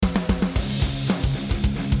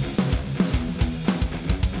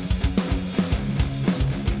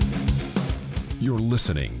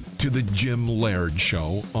listening to the Jim Laird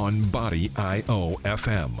Show on Body IO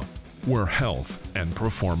FM, where health and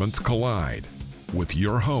performance collide, with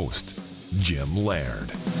your host, Jim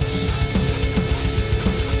Laird.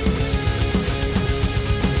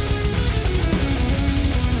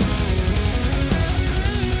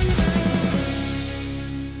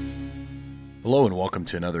 Hello and welcome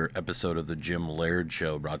to another episode of the Jim Laird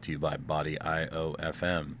Show, brought to you by Body IO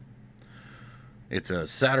FM. It's a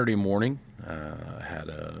Saturday morning. I had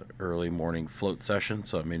a early morning float session,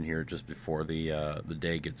 so I'm in here just before the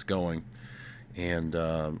day gets going. And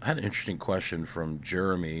I had an interesting question from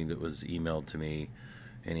Jeremy that was emailed to me,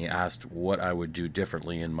 and he asked what I would do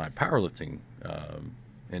differently in my powerlifting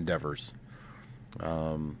endeavors.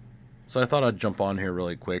 So I thought I'd jump on here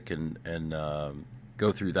really quick and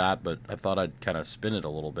go through that, but I thought I'd kind of spin it a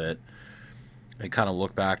little bit and kind of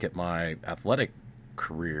look back at my athletic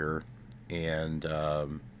career and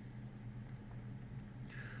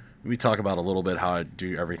we talk about a little bit how I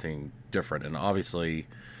do everything different. And obviously,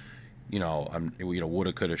 I'm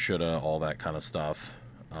woulda, coulda, shoulda, all that kind of stuff.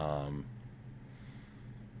 But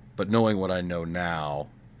knowing what I know now,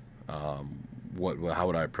 how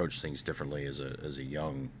would I approach things differently as a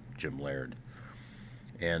young Jim Laird?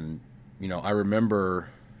 And I remember,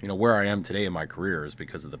 where I am today in my career is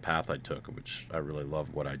because of the path I took, which I really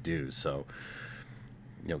love what I do. So,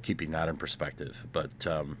 keeping that in perspective. But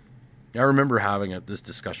I remember having this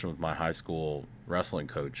discussion with my high school wrestling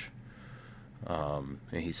coach. And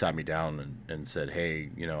he sat me down and said, hey,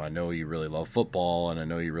 I know you really love football and I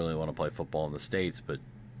know you really want to play football in the States, but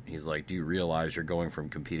he's like, do you realize you're going from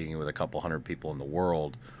competing with a couple hundred people in the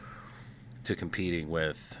world to competing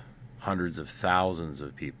with hundreds of thousands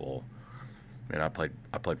of people? And I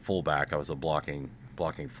played fullback. I was a blocking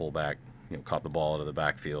fullback, caught the ball out of the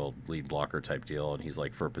backfield, lead blocker type deal. And he's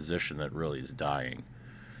like, for a position that really is dying.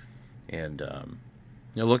 And,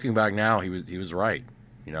 looking back now, he was right.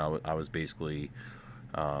 I was basically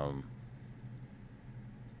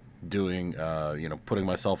doing, putting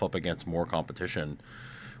myself up against more competition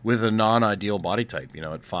with a non-ideal body type,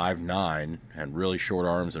 at 5'9", and really short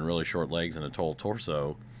arms and really short legs and a tall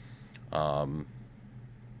torso.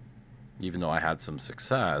 Even though I had some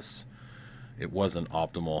success, it wasn't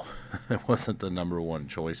optimal. It wasn't the number one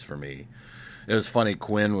choice for me. It was funny.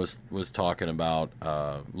 Quinn was talking about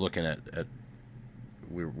looking at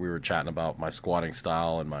we were chatting about my squatting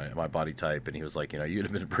style and my body type, and he was like, you'd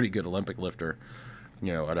have been a pretty good Olympic lifter. I'd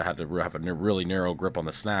have had to have a really narrow grip on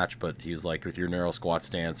the snatch, but he's like, with your narrow squat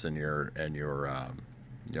stance and your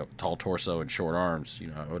tall torso and short arms,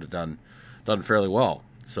 I would have done fairly well.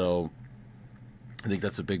 So I think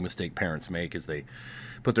that's a big mistake parents make, is they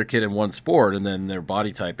put their kid in one sport and then their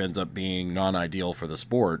body type ends up being non-ideal for the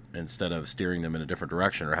sport, instead of steering them in a different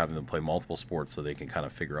direction or having them play multiple sports so they can kind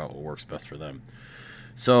of figure out what works best for them.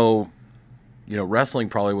 So, wrestling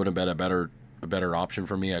probably would have been a better option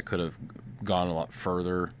for me. I could have gone a lot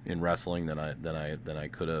further in wrestling than I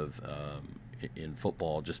could have in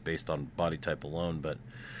football, just based on body type alone. But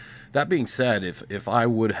that being said, if I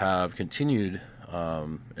would have continued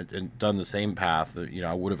and done the same path,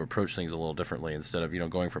 I would have approached things a little differently, instead of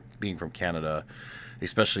being from Canada,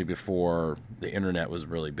 especially before the internet was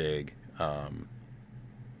really big. I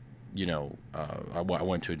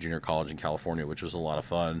went to a junior college in California, which was a lot of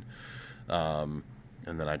fun, and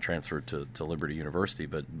then I transferred to Liberty University.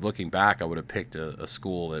 But looking back, I would have picked a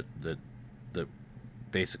school that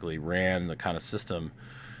basically ran the kind of system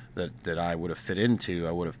that I would have fit into.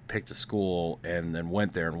 I would have picked a school and then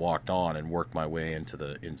went there and walked on and worked my way into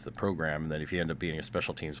the program. And then if you end up being a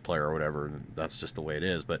special teams player or whatever, that's just the way it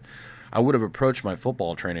is. But I would have approached my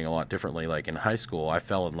football training a lot differently. Like in high school, I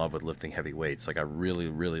fell in love with lifting heavy weights. Like I really,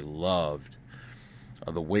 really loved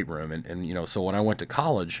the weight room. And so when I went to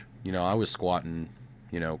college, I was squatting,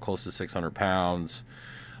 close to 600 pounds.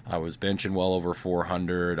 I was benching well over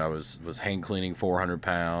 400. I was hang cleaning 400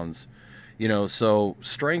 pounds. So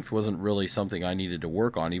strength wasn't really something I needed to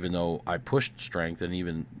work on, even though I pushed strength. And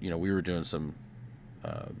even, we were doing some,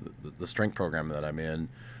 the strength program that I'm in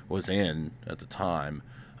was in at the time.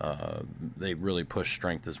 They really pushed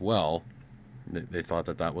strength as well. They thought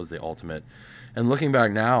that was the ultimate. And looking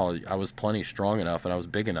back now, I was plenty strong enough and I was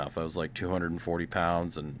big enough. I was like 240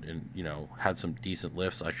 pounds and had some decent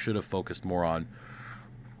lifts. I should have focused more on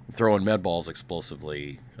throwing med balls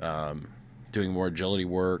explosively, doing more agility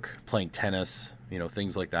work, playing tennis,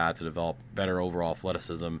 things like that to develop better overall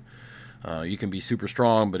athleticism. You can be super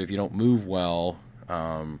strong, but if you don't move well,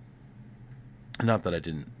 not that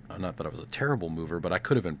I was a terrible mover, but I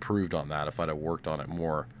could have improved on that if I'd have worked on it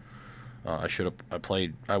more. I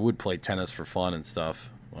would play tennis for fun and stuff,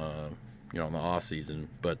 in the off season.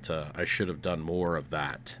 But I should have done more of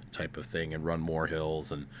that type of thing and run more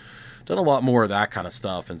hills and done a lot more of that kind of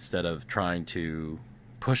stuff instead of trying to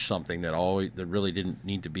push something that really didn't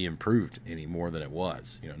need to be improved any more than it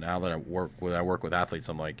was. Now that I work with athletes,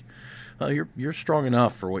 I'm like, oh, you're strong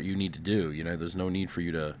enough for what you need to do. There's no need for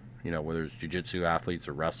you to, whether it's jiu-jitsu athletes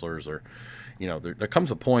or wrestlers or, there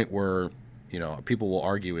comes a point where, people will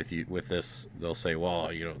argue with you with this. They'll say, well,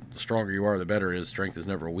 the stronger you are, the better it is. Strength is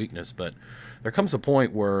never a weakness. But there comes a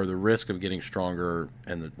point where the risk of getting stronger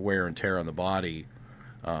and the wear and tear on the body,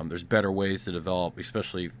 there's better ways to develop,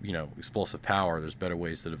 especially, explosive power. There's better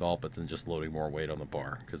ways to develop it than just loading more weight on the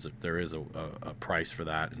bar, because there is a price for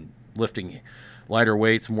that. And lifting lighter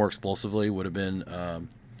weights more explosively would have been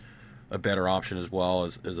a better option as well,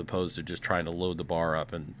 as opposed to just trying to load the bar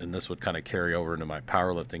up. And this would kind of carry over into my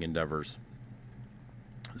powerlifting endeavors.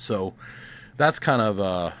 So that's kind of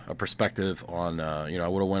a perspective on, I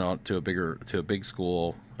would have went on to a big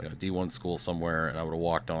school, a D1 school somewhere, and I would have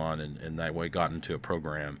walked on and that way gotten into a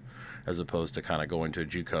program, as opposed to kind of going to a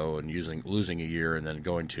JUCO and losing a year and then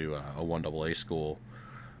going to a 1AA school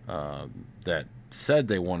that said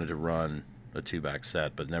they wanted to run a 2-back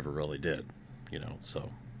set, but never really did, so,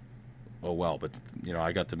 oh well. But,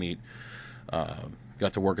 I got to meet,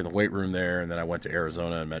 got to work in the weight room there, and then I went to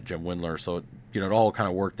Arizona and met Jim Windler. So, it all kind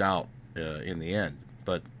of worked out in the end.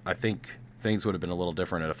 But I think things would have been a little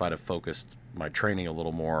different if I'd have focused my training a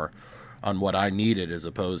little more on what I needed, as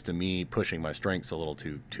opposed to me pushing my strengths a little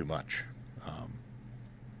too much.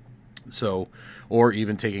 Or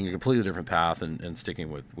even taking a completely different path and sticking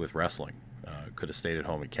with wrestling. Could have stayed at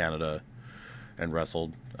home in Canada and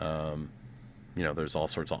wrestled. There's all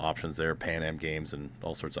sorts of options there, Pan Am Games and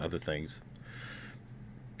all sorts of other things.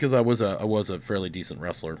 Because I was a fairly decent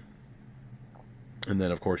wrestler. And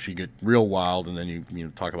then, of course, you get real wild, and then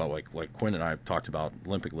you talk about, like Quinn and I have talked about,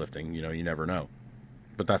 Olympic lifting. You never know.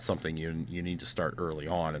 But that's something you need to start early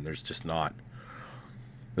on, and there's just not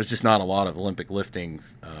a lot of Olympic lifting.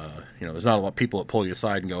 There's not a lot of people that pull you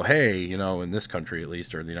aside and go, hey, in this country at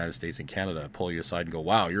least, or in the United States and Canada, pull you aside and go,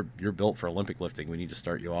 wow, you're built for Olympic lifting. We need to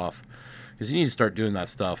start you off. Because you need to start doing that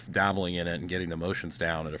stuff, dabbling in it, and getting the motions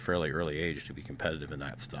down at a fairly early age to be competitive in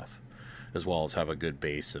that stuff, as well as have a good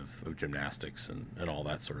base of gymnastics and all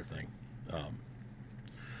that sort of thing.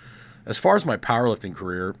 As far as my powerlifting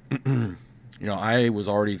career, I was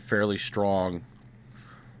already fairly strong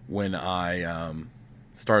when I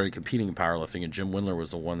started competing in powerlifting, and Jim Windler was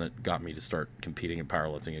the one that got me to start competing in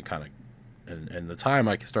powerlifting. And the time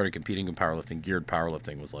I started competing in powerlifting, geared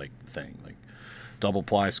powerlifting was like the thing, like double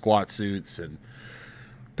ply squat suits and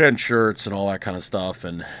bench shirts and all that kind of stuff,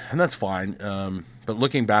 and that's fine. But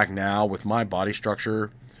looking back now with my body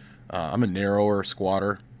structure, I'm a narrower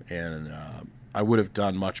squatter, and I would have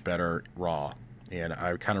done much better raw, and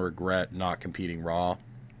I kind of regret not competing raw.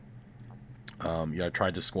 I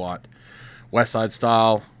tried to squat West Side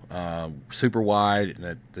style, super wide,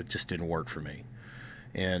 and it just didn't work for me.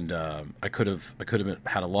 And I could have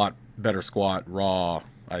had a lot better squat raw,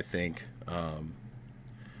 I think.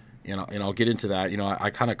 And I'll get into that.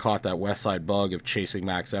 I kind of caught that West Side bug of chasing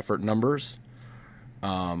max effort numbers.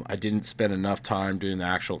 I didn't spend enough time doing the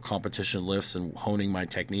actual competition lifts and honing my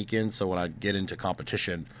technique in. So when I'd get into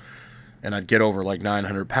competition and I'd get over like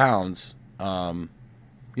 900 pounds,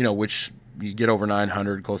 which you get over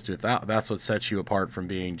 900, close to 1,000, that's what sets you apart from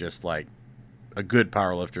being just like a good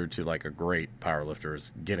powerlifter to like a great powerlifter,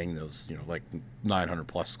 is getting those, like 900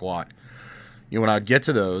 plus squat. When I'd get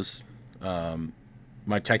to those,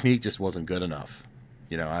 my technique just wasn't good enough.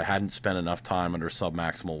 I hadn't spent enough time under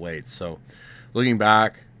submaximal weights. So looking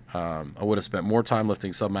back, I would have spent more time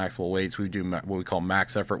lifting submaximal weights. We do what we call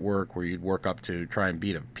max effort work, where you'd work up to try and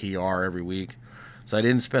beat a PR every week. So I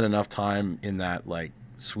didn't spend enough time in that like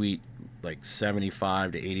sweet, like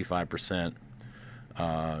 75 to 85%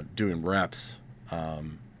 doing reps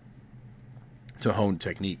to hone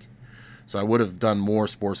technique. So I would have done more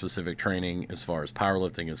sport-specific training as far as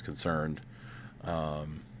powerlifting is concerned,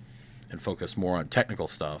 and focused more on technical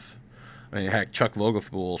stuff. I mean, heck, Chuck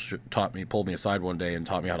Vogelspool pulled me aside one day and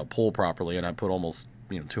taught me how to pull properly, and I put almost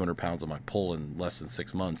 200 pounds on my pull in less than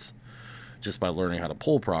 6 months just by learning how to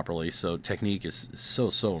pull properly. So technique is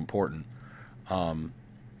so important.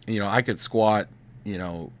 I could squat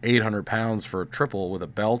 800 pounds for a triple with a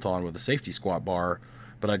belt on with a safety squat bar,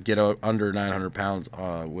 but I'd get under 900 pounds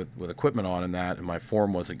with equipment on in that, and my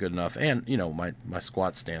form wasn't good enough, and my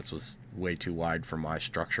squat stance was way too wide for my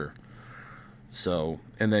structure. So,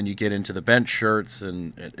 and then you get into the bench shirts,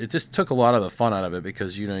 and it just took a lot of the fun out of it,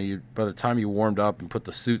 because you by the time you warmed up and put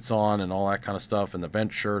the suits on and all that kind of stuff and the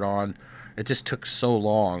bench shirt on, it just took so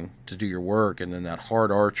long to do your work. And then that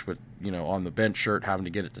hard arch with on the bench shirt, having to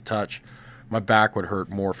get it to touch, my back would hurt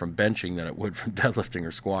more from benching than it would from deadlifting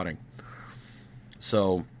or squatting.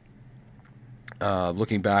 So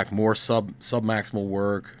looking back, more sub-maximal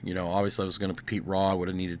work. Obviously I was going to compete raw. I would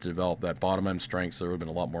have needed to develop that bottom end strength, so there would have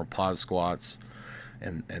been a lot more pause squats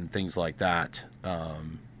and things like that.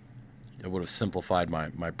 It would have simplified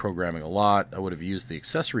my programming a lot. I would have used the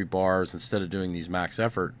accessory bars instead of doing these max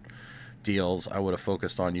effort deals. I would have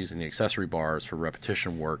focused on using the accessory bars for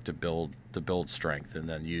repetition work to build strength, and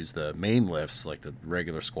then use the main lifts like the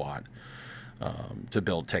regular squat to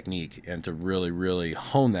build technique, and to really, really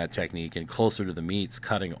hone that technique, and closer to the meets,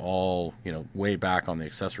 cutting all, way back on the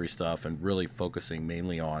accessory stuff, and really focusing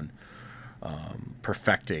mainly on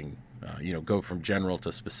perfecting, go from general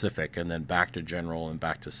to specific, and then back to general and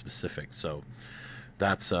back to specific. So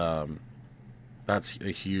that's a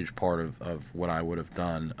huge part of what I would have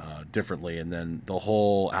done differently. And then the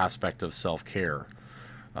whole aspect of self-care.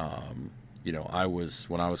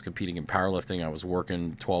 When I was competing in powerlifting, I was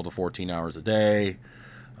working 12 to 14 hours a day,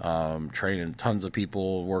 training tons of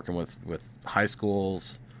people, working with high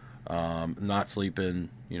schools, not sleeping,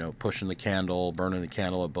 pushing the candle, burning the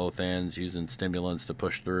candle at both ends, using stimulants to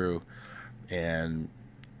push through. And,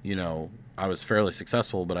 I was fairly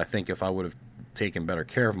successful, but I think if I would have taken better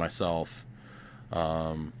care of myself,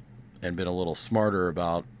 and been a little smarter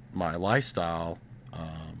about my lifestyle,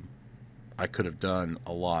 I could have done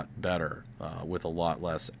a lot better with a lot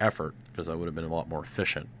less effort, because I would have been a lot more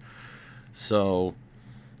efficient. So,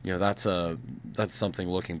 that's something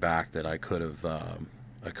looking back that I could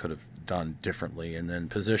have done differently. And then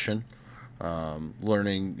position,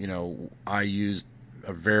 learning. I used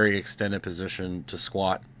a very extended position to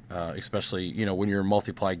squat, especially when you're in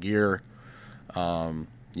multiply gear.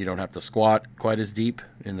 You don't have to squat quite as deep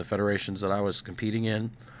in the federations that I was competing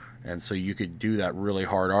in. And so you could do that really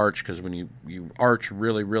hard arch, because when you arch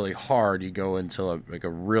really, really hard, you go into a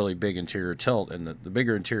really big interior tilt. And the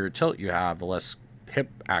bigger interior tilt you have, the less hip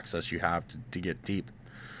access you have to get deep.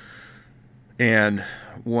 And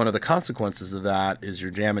one of the consequences of that is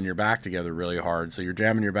you're jamming your back together really hard. So you're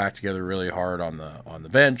jamming your back together really hard on the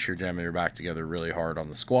bench. You're jamming your back together really hard on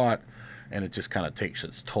the squat. And it just kind of takes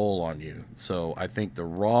its toll on you. So I think the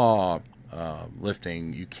raw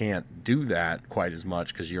lifting, you can't do that quite as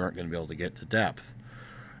much, because you aren't going to be able to get to depth.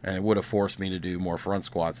 And it would have forced me to do more front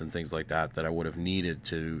squats and things like that I would have needed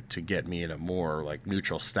to get me in a more like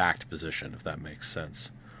neutral stacked position, if that makes sense.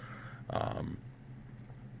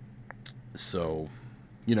 So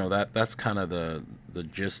that's kind of the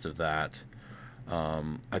gist of that.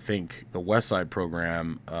 I think the Westside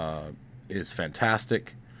program is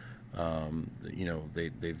fantastic.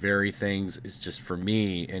 They vary things. It's just, for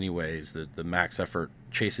me anyways, the max effort,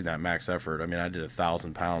 chasing that max effort. I mean, I did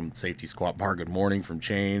 1,000-pound safety squat bar good morning from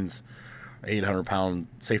chains, 800-pound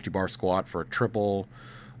safety bar squat for a triple,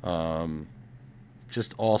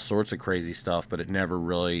 just all sorts of crazy stuff, but it never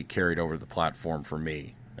really carried over the platform for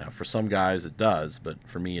me. Now, for some guys it does, but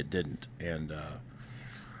for me it didn't. And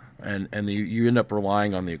you end up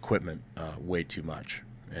relying on the equipment way too much.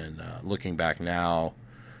 And looking back now,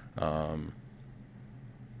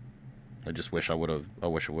 I just wish I would have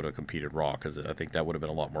competed raw, because I think that would have been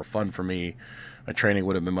a lot more fun for me. My training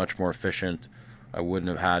would have been much more efficient. I wouldn't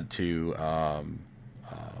have had to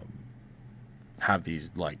have these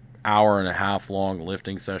like hour-and-a-half long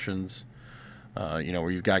lifting sessions,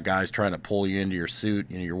 where you've got guys trying to pull you into your suit.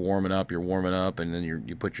 You're warming up, and then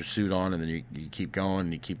you put your suit on, and then you keep going,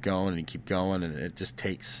 and you keep going, and you keep going, and it just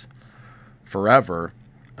takes forever.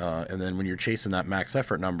 And then when you're chasing that max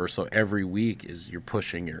effort number, so every week you're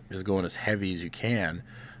pushing, is going as heavy as you can,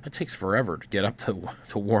 it takes forever to get up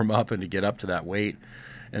to warm up and to get up to that weight.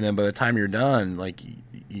 And then by the time you're done, like,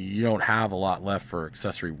 you don't have a lot left for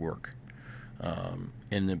accessory work.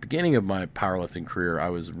 In the beginning of my powerlifting career, I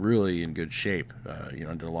was really in good shape. I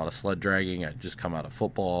did a lot of sled dragging. I'd just come out of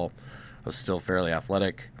football. I was still fairly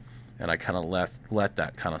athletic, and I kind of let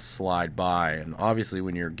that kind of slide by. And obviously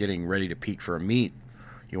when you're getting ready to peak for a meet,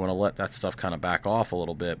 you want to let that stuff kind of back off a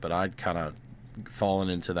little bit. But I'd kind of fallen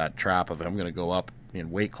into that trap of, I'm going to go up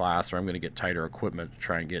in weight class, or I'm going to get tighter equipment to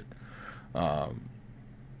try and get,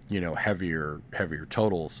 heavier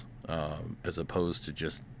totals, as opposed to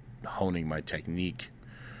just honing my technique.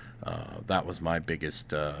 That was my biggest,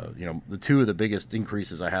 the two of the biggest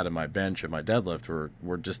increases I had in my bench and my deadlift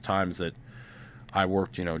were just times that I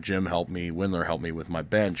worked, Jim helped me, Windler helped me with my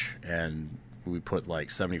bench, and we put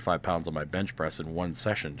like 75 pounds on my bench press in one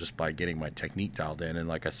session just by getting my technique dialed in. And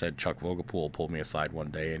like I said, Chuck Vogelpool pulled me aside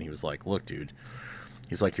one day and he was like, look, dude,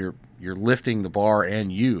 he's like, you're lifting the bar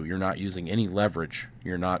and you're not using any leverage.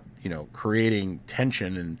 You're not, creating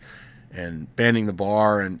tension and bending the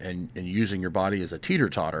bar and using your body as a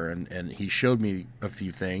teeter-totter. And he showed me a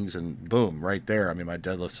few things, and boom, right there. I mean, my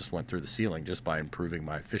deadlifts just went through the ceiling just by improving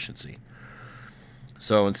my efficiency.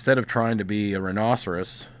 So instead of trying to be a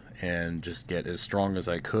rhinoceros and just get as strong as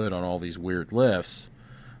I could on all these weird lifts,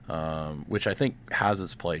 which I think has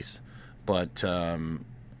its place, but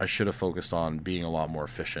I should have focused on being a lot more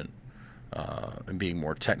efficient and being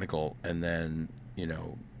more technical, and then,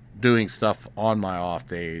 doing stuff on my off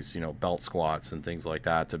days, belt squats and things like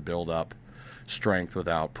that to build up strength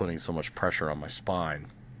without putting so much pressure on my spine.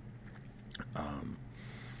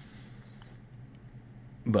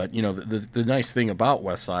 But, the nice thing about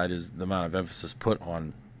Westside is the amount of emphasis put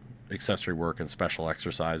on accessory work and special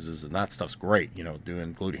exercises, and that stuff's great,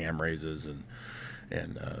 doing glute ham raises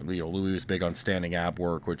and Louis was big on standing ab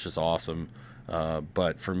work, which is awesome.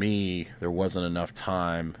 But for me, there wasn't enough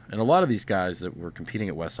time. And a lot of these guys that were competing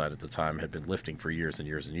at Westside at the time had been lifting for years and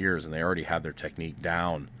years and years, and they already had their technique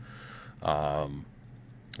down. And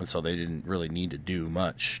so they didn't really need to do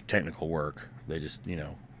much technical work. They just,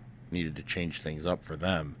 needed to change things up for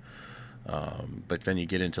them. But then you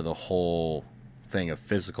get into the whole thing of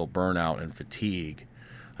physical burnout and fatigue.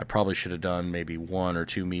 I probably should have done maybe 1 or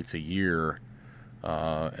 2 meets a year,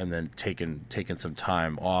 and then taken some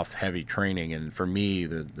time off heavy training. And for me,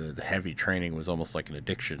 the heavy training was almost like an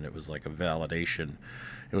addiction. It was like a validation.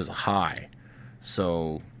 It was a high.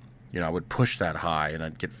 So, I would push that high, and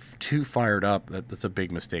I'd get too fired up. That's a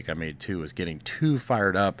big mistake I made too, is getting too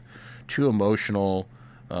fired up, too emotional,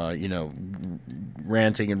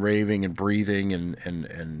 ranting and raving and breathing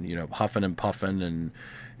and huffing and puffing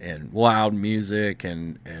and loud music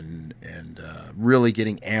and really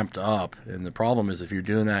getting amped up. And the problem is, if you're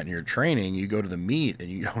doing that in your training, you go to the meet and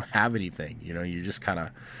you don't have anything. You just kind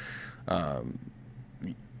of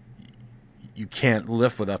you can't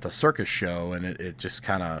lift without the circus show, and it just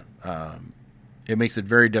kind of it makes it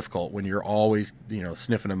very difficult when you're always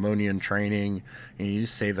sniffing ammonia in training, and you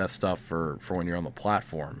just save that stuff for when you're on the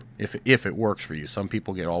platform, if it works for you. Some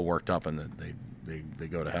people get all worked up and then they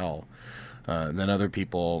go to hell. And then other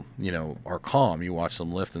people, are calm. You watch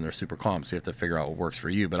them lift and they're super calm, so you have to figure out what works for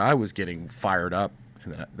you. But I was getting fired up,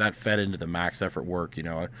 and that fed into the max effort work.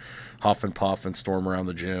 I huff and puff and storm around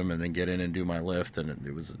the gym and then get in and do my lift, and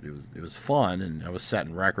it was fun, and I was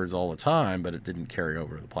setting records all the time, but it didn't carry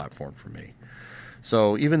over to the platform for me.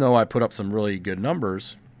 So even though I put up some really good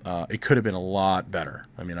numbers, it could have been a lot better.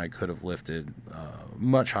 I mean, I could have lifted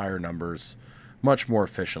much higher numbers, much more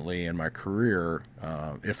efficiently in my career,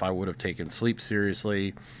 if I would have taken sleep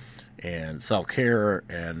seriously and self-care,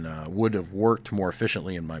 and would have worked more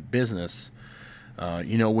efficiently in my business.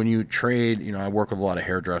 When you trade, I work with a lot of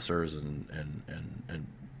hairdressers and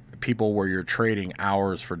people where you're trading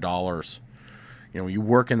hours for dollars. When you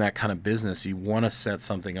work in that kind of business, you want to set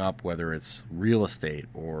something up, whether it's real estate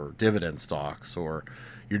or dividend stocks or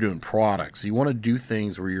you're doing products. You want to do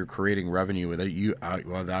things where you're creating revenue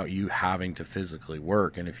without you having to physically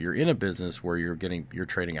work. And if you're in a business where you're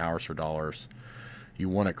trading hours for dollars, you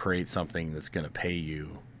want to create something that's going to pay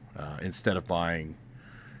you, instead of buying,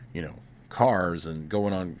 cars and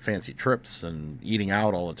going on fancy trips and eating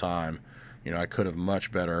out all the time. I could have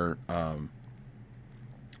much better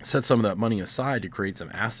set some of that money aside to create some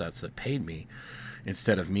assets that paid me,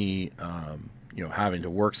 instead of me, having to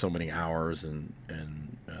work so many hours, and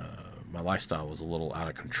my lifestyle was a little out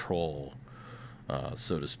of control,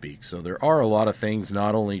 so to speak. So there are a lot of things,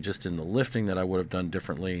 not only just in the lifting that I would have done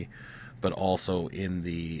differently, but also in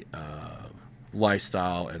the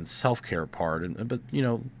lifestyle and self-care part. But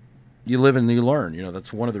you live and you learn.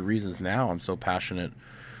 That's one of the reasons now I'm so passionate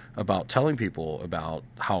about telling people about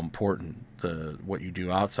how important what you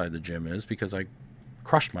do outside the gym is, because I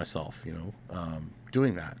crushed myself,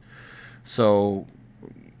 doing that. So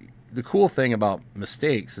the cool thing about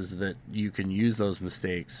mistakes is that you can use those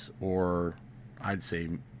mistakes, or I'd say,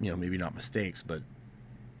 maybe not mistakes, but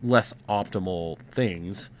less optimal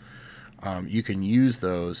things. You can use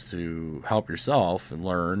those to help yourself and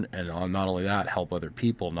learn, and not only that, help other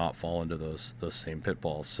people not fall into those same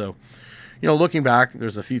pitfalls. So, looking back,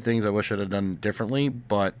 there's a few things I wish I'd have done differently,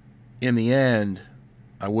 but in the end,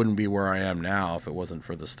 I wouldn't be where I am now if it wasn't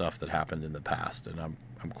for the stuff that happened in the past. And I'm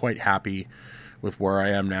quite happy with where I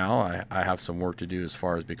am now. I have some work to do as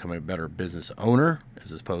far as becoming a better business owner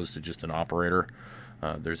as opposed to just an operator.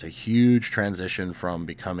 There's a huge transition from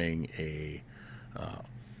becoming a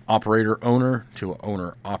operator owner to an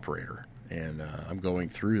owner operator, and I'm going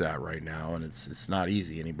through that right now, and it's not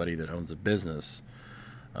easy. Anybody that owns a business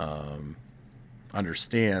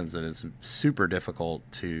understands that it's super difficult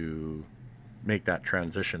to make that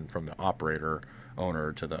transition from the operator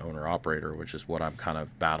owner to the owner operator, which is what I'm kind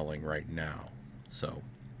of battling right now. So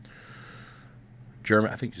Jeremy,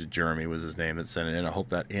 I think Jeremy was his name that sent it in. I hope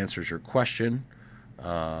that answers your question.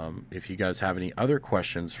 If you guys have any other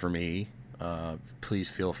questions for me, please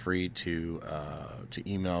feel free to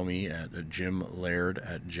email me at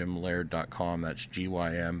GYMLAIRD@GYMLAIRD.com. That's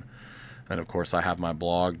GYM. And of course, I have my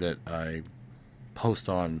blog that I post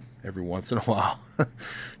on every once in a while,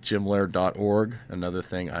 GYMLAIRD.org, another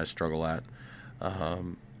thing I struggle at.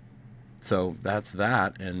 So that's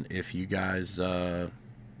that. And if you guys have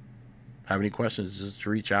any questions, just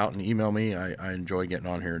reach out and email me. I enjoy getting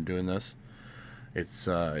on here and doing this. It's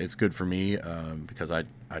good for me because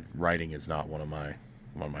writing is not one of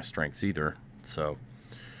my strengths either. So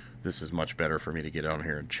this is much better for me to get on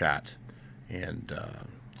here and chat. And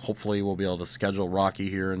hopefully we'll be able to schedule Rocky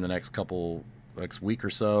here in the next week or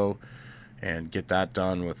so, and get that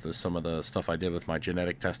done with some of the stuff I did with my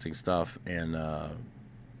genetic testing stuff, and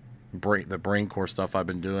the brain core stuff I've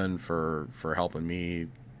been doing for helping me,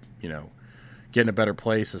 get in a better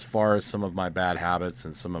place as far as some of my bad habits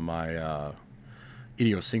and some of my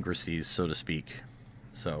idiosyncrasies, so to speak.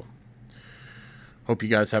 So hope you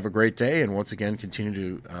guys have a great day, and once again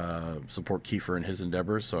continue to support Kiefer and his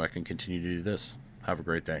endeavors so I can continue to do this. Have a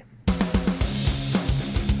great day.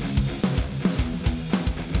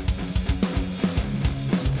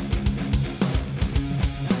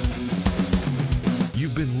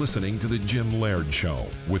 You've been listening to The Jim Laird Show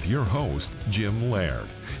with your host, Jim Laird.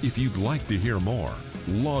 If you'd like to hear more,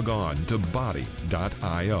 log on to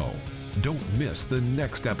body.io. Don't miss the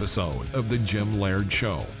next episode of The Jim Laird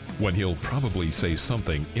Show, when he'll probably say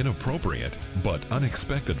something inappropriate but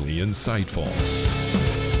unexpectedly insightful.